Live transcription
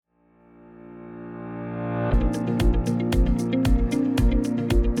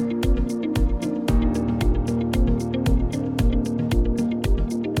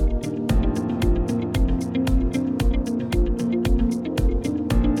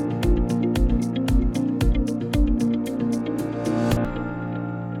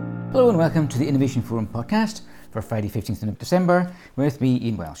Hello and welcome to the Innovation Forum podcast for Friday 15th of December with me,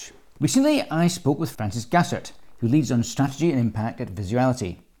 Ian Welsh. Recently I spoke with Francis Gassert, who leads on strategy and impact at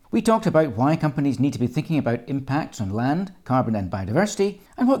Vizzuality. We talked about why companies need to be thinking about impacts on land, carbon and biodiversity,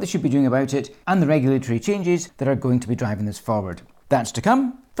 and what they should be doing about it, and the regulatory changes that are going to be driving this forward. That's to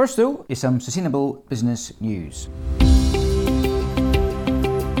come. First though is some sustainable business news.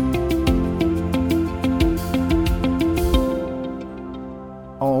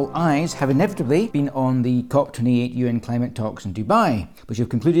 All eyes have inevitably been on the COP28 UN climate talks in Dubai, which have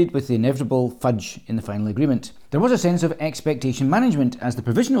concluded with the inevitable fudge in the final agreement. There was a sense of expectation management as the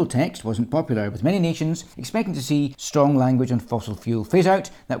provisional text wasn't popular, with many nations expecting to see strong language on fossil fuel phase-out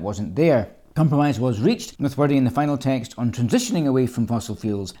that wasn't there. Compromise was reached, with wording in the final text on transitioning away from fossil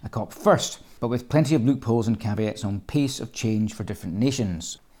fuels, a COP first, but with plenty of loopholes and caveats on pace of change for different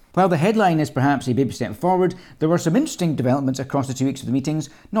nations. While the headline is perhaps a baby step forward, there were some interesting developments across the 2 weeks of the meetings,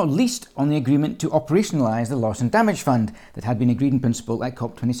 not least on the agreement to operationalise the Loss and Damage Fund that had been agreed in principle at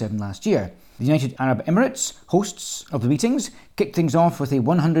COP27 last year. The United Arab Emirates, hosts of the meetings, kicked things off with a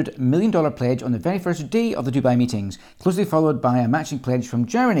 $100 million pledge on the very first day of the Dubai meetings, closely followed by a matching pledge from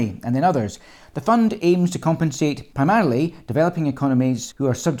Germany and then others. The fund aims to compensate primarily developing economies who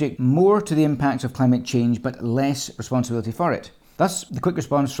are subject more to the impacts of climate change but less responsibility for it. Thus, the quick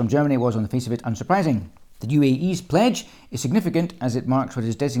response from Germany was, on the face of it, unsurprising. The UAE's pledge is significant as it marks what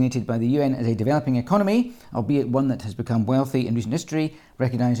is designated by the UN as a developing economy, albeit one that has become wealthy in recent history,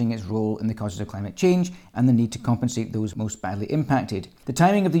 recognising its role in the causes of climate change and the need to compensate those most badly impacted. The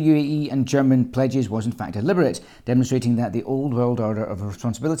timing of the UAE and German pledges was in fact deliberate, demonstrating that the old world order of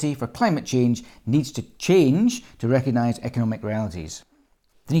responsibility for climate change needs to change to recognise economic realities.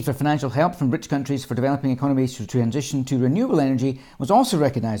 The need for financial help from rich countries for developing economies to transition to renewable energy was also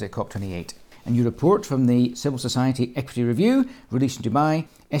recognised at COP28. A new report from the Civil Society Equity Review, released in Dubai,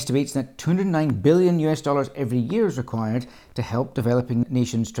 estimates that $209 billion every year is required to help developing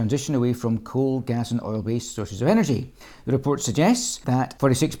nations transition away from coal, gas and oil-based sources of energy. The report suggests that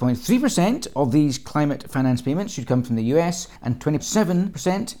 46.3% of these climate finance payments should come from the US and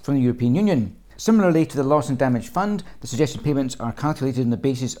 27% from the European Union. Similarly to the Loss and Damage Fund, the suggested payments are calculated on the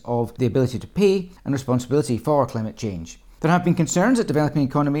basis of the ability to pay and responsibility for climate change. There have been concerns that developing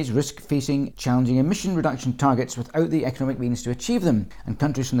economies risk facing challenging emission reduction targets without the economic means to achieve them, and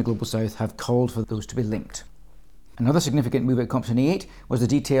countries from the Global South have called for those to be linked. Another significant move at COP28 was the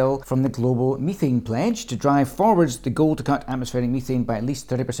detail from the Global Methane Pledge to drive forwards the goal to cut atmospheric methane by at least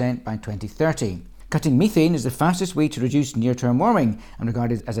 30% by 2030. Cutting methane is the fastest way to reduce near-term warming and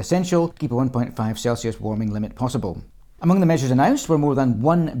regarded as essential to keep a 1.5 Celsius warming limit possible. Among the measures announced were more than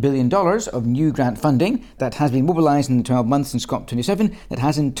 $1 billion of new grant funding that has been mobilised in the 12 months since COP27 that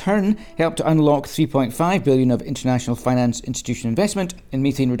has in turn helped to unlock $3.5 billion of international finance institution investment in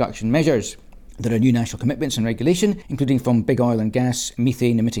methane reduction measures. There are new national commitments and regulation, including from big oil and gas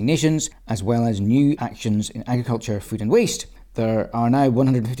methane emitting nations, as well as new actions in agriculture, food and waste. There are now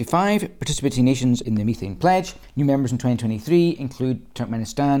 155 participating nations in the Methane Pledge. New members in 2023 include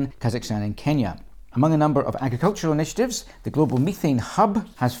Turkmenistan, Kazakhstan and Kenya. Among a number of agricultural initiatives, the Global Methane Hub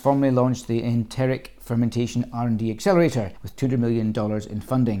has formally launched the Enteric Fermentation R&D Accelerator with $200 million in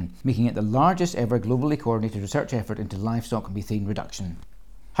funding, making it the largest ever globally coordinated research effort into livestock methane reduction.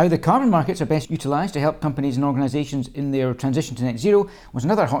 How the carbon markets are best utilised to help companies and organisations in their transition to net zero was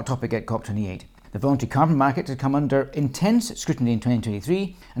another hot topic at COP28. The voluntary carbon market had come under intense scrutiny in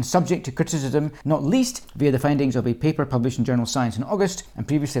 2023 and subject to criticism, not least via the findings of a paper published in journal Science in August and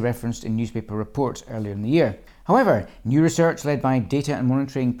previously referenced in newspaper reports earlier in the year. However, new research led by data and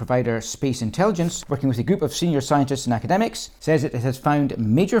monitoring provider Space Intelligence, working with a group of senior scientists and academics, says it has found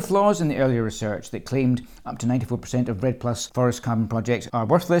major flaws in the earlier research that claimed up to 94% of REDD+ forest carbon projects are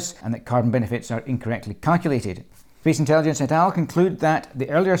worthless and that carbon benefits are incorrectly calculated. Space Intelligence et al. Conclude that the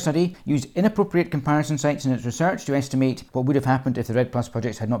earlier study used inappropriate comparison sites in its research to estimate what would have happened if the REDD+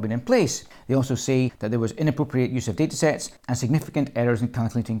 projects had not been in place. They also say that there was inappropriate use of datasets and significant errors in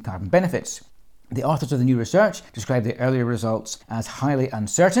calculating carbon benefits. The authors of the new research describe the earlier results as highly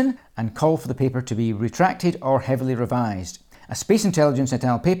uncertain and call for the paper to be retracted or heavily revised. A Space Intelligence et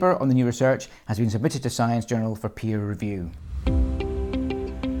al. Paper on the new research has been submitted to Science Journal for peer review.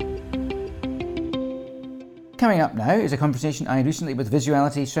 Coming up now is a conversation I had recently with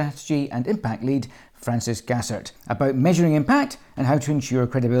Vizzuality Strategy and Impact Lead Francis Gassert about measuring impact and how to ensure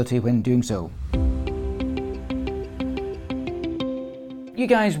credibility when doing so. You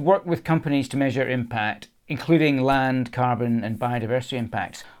guys work with companies to measure impact, including land, carbon, and biodiversity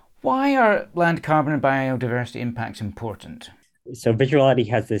impacts. Why are land, carbon, and biodiversity impacts important? So Vizzuality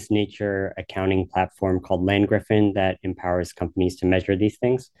has this nature accounting platform called LandGriffin that empowers companies to measure these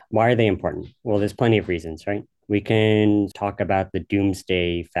things. Why are they important? Well, there's plenty of reasons, right? We can talk about the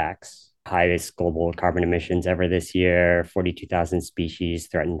doomsday facts. Highest global carbon emissions ever this year, 42,000 species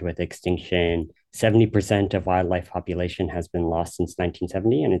threatened with extinction. 70% of wildlife population has been lost since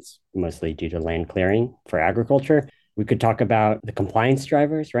 1970, and it's mostly due to land clearing for agriculture. We could talk about the compliance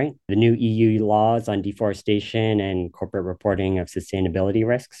drivers, right? The new EU laws on deforestation and corporate reporting of sustainability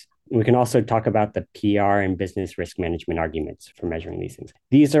risks. We can also talk about the PR and business risk management arguments for measuring these things.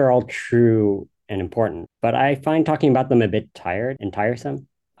 These are all true and important, but I find talking about them a bit tired and tiresome.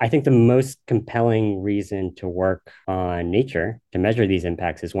 I think the most compelling reason to work on nature to measure these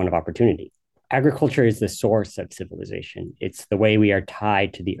impacts is one of opportunity. Agriculture is the source of civilization. It's the way we are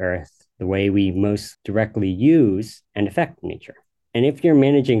tied to the earth, the way we most directly use and affect nature. And if you're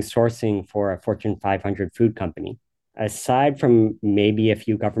managing sourcing for a Fortune 500 food company, aside from maybe a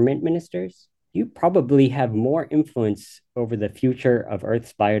few government ministers, you probably have more influence over the future of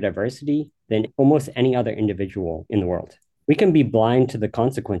Earth's biodiversity than almost any other individual in the world. We can be blind to the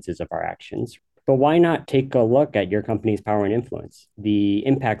consequences of our actions, but why not take a look at your company's power and influence, the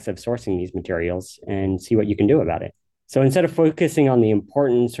impacts of sourcing these materials, and see what you can do about it? So instead of focusing on the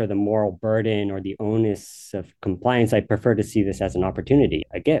importance or the moral burden or the onus of compliance, I prefer to see this as an opportunity,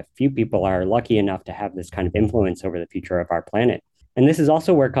 a gift. Few people are lucky enough to have this kind of influence over the future of our planet. And this is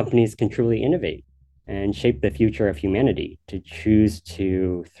also where companies can truly innovate and shape the future of humanity, to choose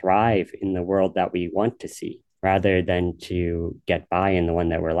to thrive in the world that we want to see, rather than to get by in the one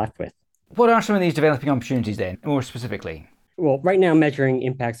that we're left with. What are some of these developing opportunities then, more specifically? Well, right now, measuring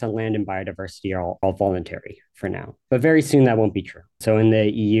impacts on land and biodiversity are all voluntary for now, but very soon that won't be true. So in the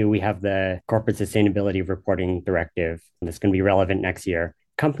EU, we have the Corporate Sustainability Reporting Directive that's going to be relevant next year.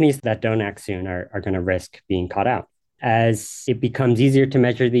 Companies that don't act soon are going to risk being caught out. As it becomes easier to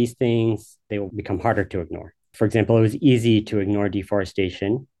measure these things, they will become harder to ignore. For example, it was easy to ignore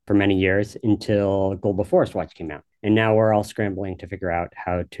deforestation for many years until Global Forest Watch came out. And now we're all scrambling to figure out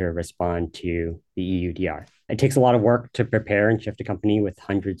how to respond to the EUDR. It takes a lot of work to prepare and shift a company with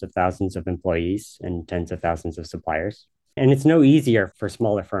hundreds of thousands of employees and tens of thousands of suppliers. And it's no easier for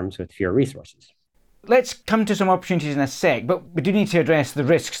smaller firms with fewer resources. Let's come to some opportunities in a sec, but we do need to address the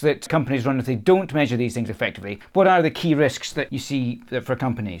risks that companies run if they don't measure these things effectively. What are the key risks that you see for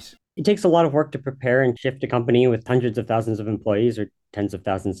companies? It takes a lot of work to prepare and shift a company with hundreds of thousands of employees or tens of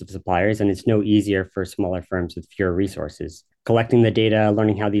thousands of suppliers, and it's no easier for smaller firms with fewer resources. Collecting the data,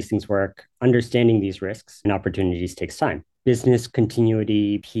 learning how these things work, understanding these risks and opportunities takes time. Business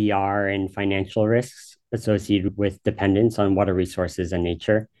continuity, PR, and financial risks associated with dependence on water resources and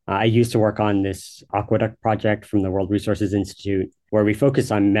nature. I used to work on this aqueduct project from the World Resources Institute, where we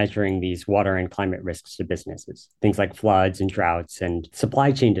focus on measuring these water and climate risks to businesses, things like floods and droughts and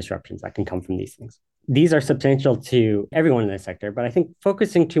supply chain disruptions that can come from these things. These are substantial to everyone in the sector, but I think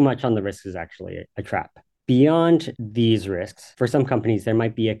focusing too much on the risks is actually a trap. Beyond these risks, for some companies, there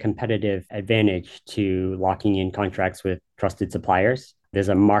might be a competitive advantage to locking in contracts with trusted suppliers. There's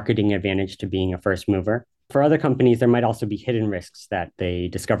a marketing advantage to being a first mover. For other companies, there might also be hidden risks that they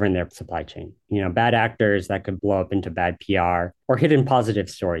discover in their supply chain. Bad actors that could blow up into bad PR, or hidden positive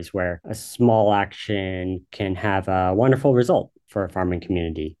stories where a small action can have a wonderful result for a farming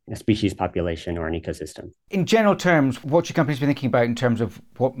community, a species population, or an ecosystem. In general terms, what should companies be thinking about in terms of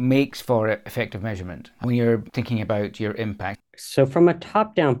what makes for effective measurement when you're thinking about your impact? So from a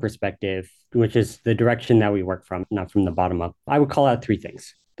top-down perspective, which is the direction that we work from, not from the bottom up, I would call out three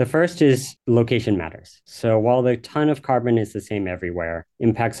things. The first is location matters. So while the ton of carbon is the same everywhere,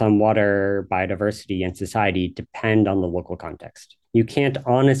 impacts on water, biodiversity, and society depend on the local context. You can't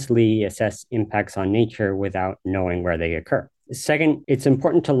honestly assess impacts on nature without knowing where they occur. Second, it's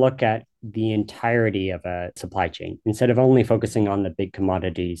important to look at the entirety of a supply chain instead of only focusing on the big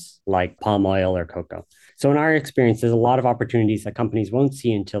commodities like palm oil or cocoa. So in our experience, there's a lot of opportunities that companies won't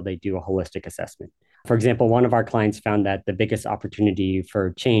see until they do a holistic assessment. For example, one of our clients found that the biggest opportunity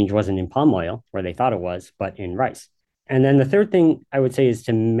for change wasn't in palm oil, where they thought it was, but in rice. And then the third thing I would say is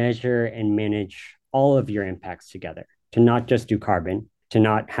to measure and manage all of your impacts together, to not just do carbon, to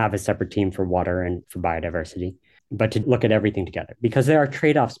not have a separate team for water and for biodiversity, but to look at everything together, because there are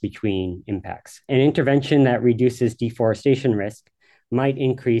trade-offs between impacts. An intervention that reduces deforestation risk might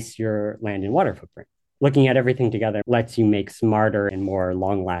increase your land and water footprint. Looking at everything together lets you make smarter and more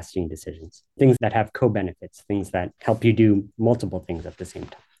long-lasting decisions, things that have co-benefits, things that help you do multiple things at the same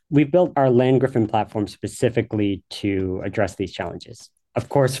time. We built our LandGriffin platform specifically to address these challenges. Of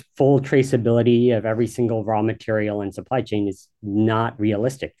course, full traceability of every single raw material and supply chain is not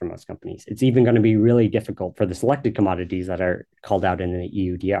realistic for most companies. It's even going to be really difficult for the selected commodities that are called out in the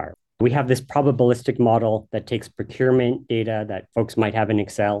EUDR. We have this probabilistic model that takes procurement data that folks might have in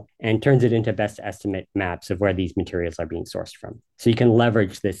Excel and turns it into best estimate maps of where these materials are being sourced from. So you can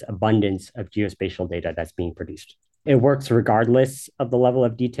leverage this abundance of geospatial data that's being produced. It works regardless of the level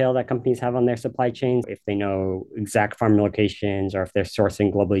of detail that companies have on their supply chains. If they know exact farm locations or if they're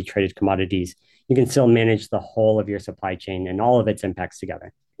sourcing globally traded commodities, you can still manage the whole of your supply chain and all of its impacts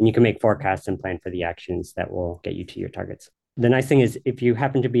together. And you can make forecasts and plan for the actions that will get you to your targets. The nice thing is if you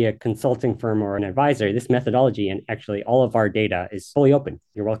happen to be a consulting firm or an advisor, this methodology and actually all of our data is fully open.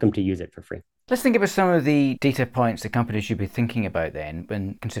 You're welcome to use it for free. Let's think about some of the data points that companies should be thinking about then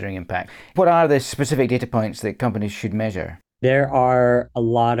when considering impact. What are the specific data points that companies should measure? There are a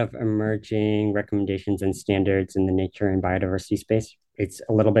lot of emerging recommendations and standards in the nature and biodiversity space. It's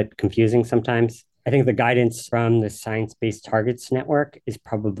a little bit confusing sometimes. I think the guidance from the Science Based Targets Network is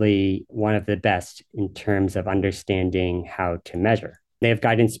probably one of the best in terms of understanding how to measure. They have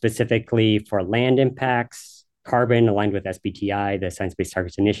guidance specifically for land impacts, carbon aligned with SBTI, the Science Based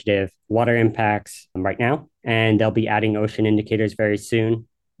Targets Initiative, water impacts right now, and they'll be adding ocean indicators very soon.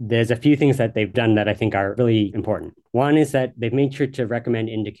 There's a few things that they've done that I think are really important. One is that they've made sure to recommend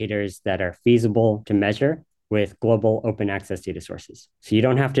indicators that are feasible to measure with global open access data sources. So you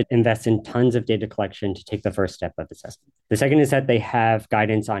don't have to invest in tons of data collection to take the first step of assessment. The second is that they have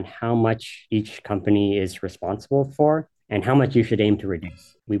guidance on how much each company is responsible for and how much you should aim to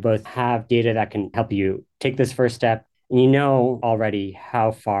reduce. We both have data that can help you take this first step, and you know already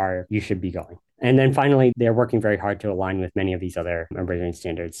how far you should be going. And then finally, they're working very hard to align with many of these other emerging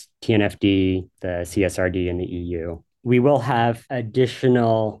standards, TNFD, the CSRD, and the EU. We will have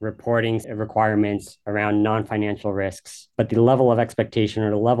additional reporting requirements around non-financial risks, but the level of expectation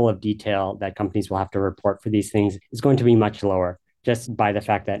or the level of detail that companies will have to report for these things is going to be much lower, just by the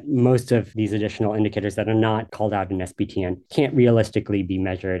fact that most of these additional indicators that are not called out in SBTN can't realistically be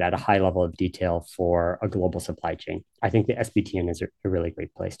measured at a high level of detail for a global supply chain. I think the SBTN is a really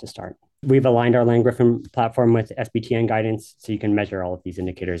great place to start. We've aligned our Land-Griffin platform with SBTN guidance, so you can measure all of these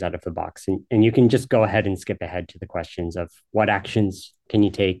indicators out of the box. And you can just go ahead and skip ahead to the questions of what actions can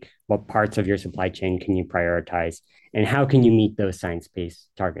you take, what parts of your supply chain can you prioritize, and how can you meet those science-based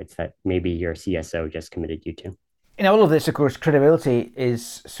targets that maybe your CSO just committed you to. In all of this, of course, credibility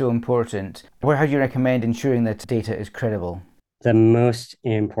is so important. How do you recommend ensuring that data is credible? The most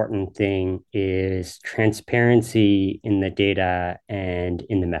important thing is transparency in the data and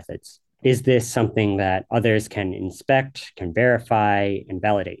in the methods. Is this something that others can inspect, can verify, and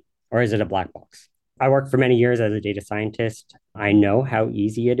validate? Or is it a black box? I worked for many years as a data scientist. I know how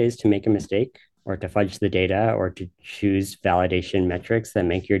easy it is to make a mistake or to fudge the data or to choose validation metrics that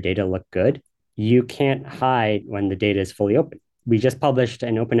make your data look good. You can't hide when the data is fully open. We just published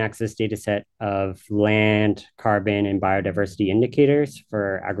an open access data set of land, carbon, and biodiversity indicators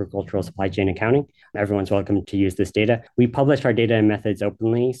for agricultural supply chain accounting. Everyone's welcome to use this data. We publish our data and methods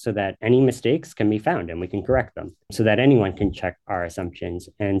openly so that any mistakes can be found and we can correct them, so that anyone can check our assumptions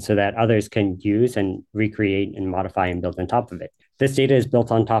and so that others can use and recreate and modify and build on top of it. This data is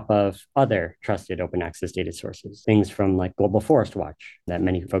built on top of other trusted open access data sources, things from like Global Forest Watch that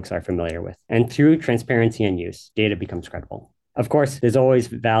many folks are familiar with. And through transparency and use, data becomes credible. Of course, there's always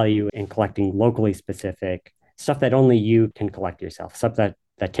value in collecting locally specific stuff that only you can collect yourself, stuff that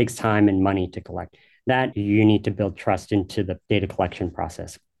takes time and money to collect. That you need to build trust into the data collection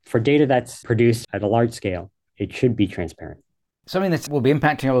process. For data that's produced at a large scale, it should be transparent. Something that will be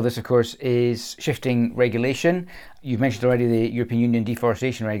impacting all of this, of course, is shifting regulation. You've mentioned already the European Union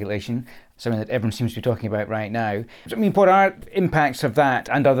deforestation regulation, something that everyone seems to be talking about right now. So, what are impacts of that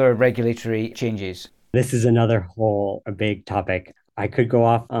and other regulatory changes? This is another a big topic. I could go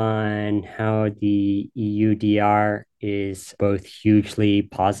off on how the EUDR is both hugely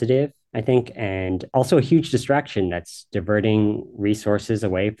positive, I think, and also a huge distraction that's diverting resources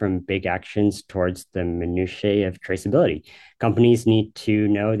away from big actions towards the minutiae of traceability. Companies need to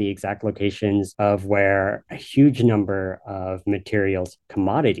know the exact locations of where a huge number of materials,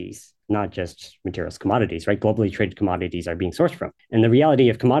 commodities, not just materials, commodities, right? Globally traded commodities are being sourced from. And the reality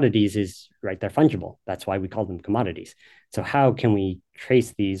of commodities is, right, they're fungible. That's why we call them commodities. So how can we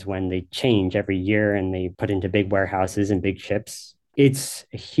trace these when they change every year and they put into big warehouses and big ships? It's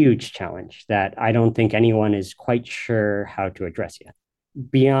a huge challenge that I don't think anyone is quite sure how to address yet.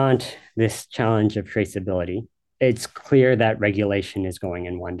 Beyond this challenge of traceability, it's clear that regulation is going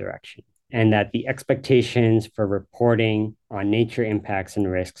in one direction, and that the expectations for reporting on nature impacts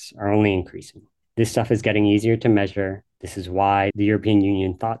and risks are only increasing. This stuff is getting easier to measure. This is why the European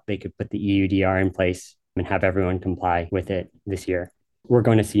Union thought they could put the EUDR in place and have everyone comply with it this year. We're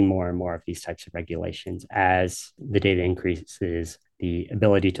going to see more and more of these types of regulations as the data increases, the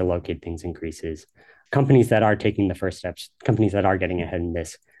ability to locate things increases. Companies that are taking the first steps, companies that are getting ahead in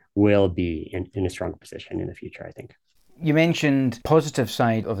this will be in a strong position in the future, I think. You mentioned positive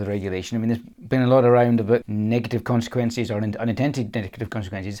side of the regulation. I mean, there's been a lot around about negative consequences or unintended negative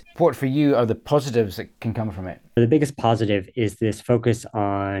consequences. What for you are the positives that can come from it? The biggest positive is this focus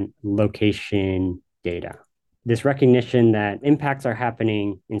on location data. This recognition that impacts are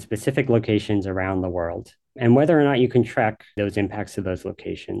happening in specific locations around the world, and whether or not you can track those impacts to those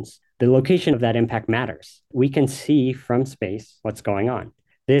locations. The location of that impact matters. We can see from space what's going on.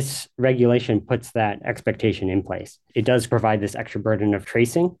 This regulation puts that expectation in place. It does provide this extra burden of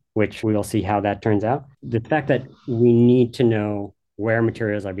tracing, which we will see how that turns out. The fact that we need to know where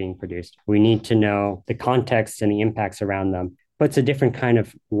materials are being produced, we need to know the context and the impacts around them, puts a different kind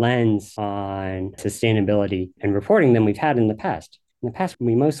of lens on sustainability and reporting than we've had in the past. In the past,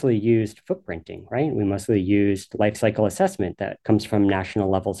 we mostly used footprinting, right? We mostly used life cycle assessment that comes from national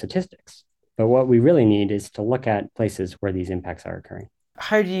level statistics. But what we really need is to look at places where these impacts are occurring.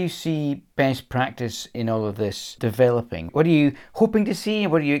 How do you see best practice in all of this developing? What are you hoping to see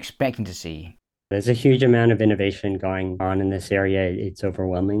and what are you expecting to see? There's a huge amount of innovation going on in this area. It's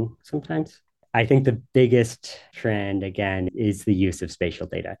overwhelming sometimes. I think the biggest trend, again, is the use of spatial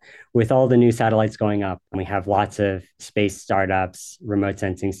data. With all the new satellites going up, we have lots of space startups, remote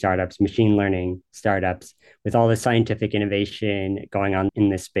sensing startups, machine learning startups. With all the scientific innovation going on in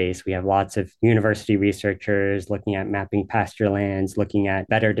this space, we have lots of university researchers looking at mapping pasture lands, looking at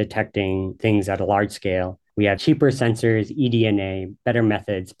better detecting things at a large scale. We have cheaper sensors, eDNA, better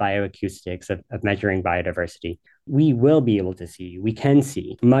methods, bioacoustics of measuring biodiversity. We will be able to see, we can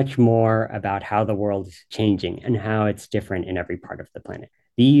see much more about how the world is changing and how it's different in every part of the planet.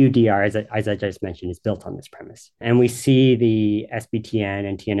 The EUDR, as I just mentioned, is built on this premise. And we see the SBTN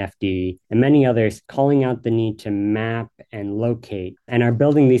and TNFD and many others calling out the need to map and locate and are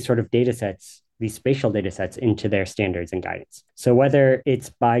building these sort of data sets, these spatial data sets into their standards and guidance. So whether it's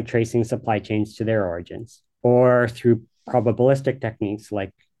by tracing supply chains to their origins or through probabilistic techniques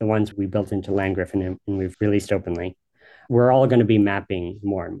like the ones we built into Landgriffin and we've released openly, we're all going to be mapping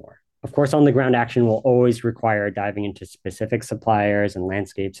more and more. Of course, on the ground action will always require diving into specific suppliers and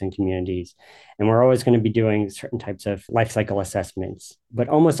landscapes and communities. And we're always going to be doing certain types of life cycle assessments. But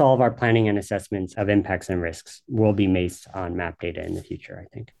almost all of our planning and assessments of impacts and risks will be based on map data in the future, I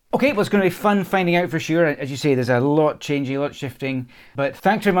think. Okay, well, it's going to be fun finding out for sure. As you say, there's a lot changing, a lot shifting. But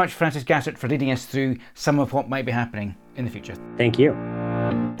thanks very much, Francis Gassert, for leading us through some of what might be happening in the future. Thank you.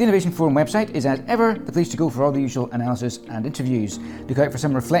 The Innovation Forum website is, as ever, the place to go for all the usual analysis and interviews. Look out for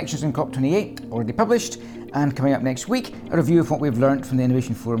some reflections on COP28 already published, and coming up next week, a review of what we've learnt from the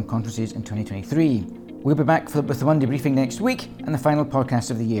Innovation Forum conferences in 2023. We'll be back with the Monday briefing next week and the final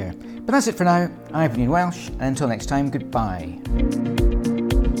podcast of the year. But that's it for now. I've been Ian Welsh, and until next time, goodbye.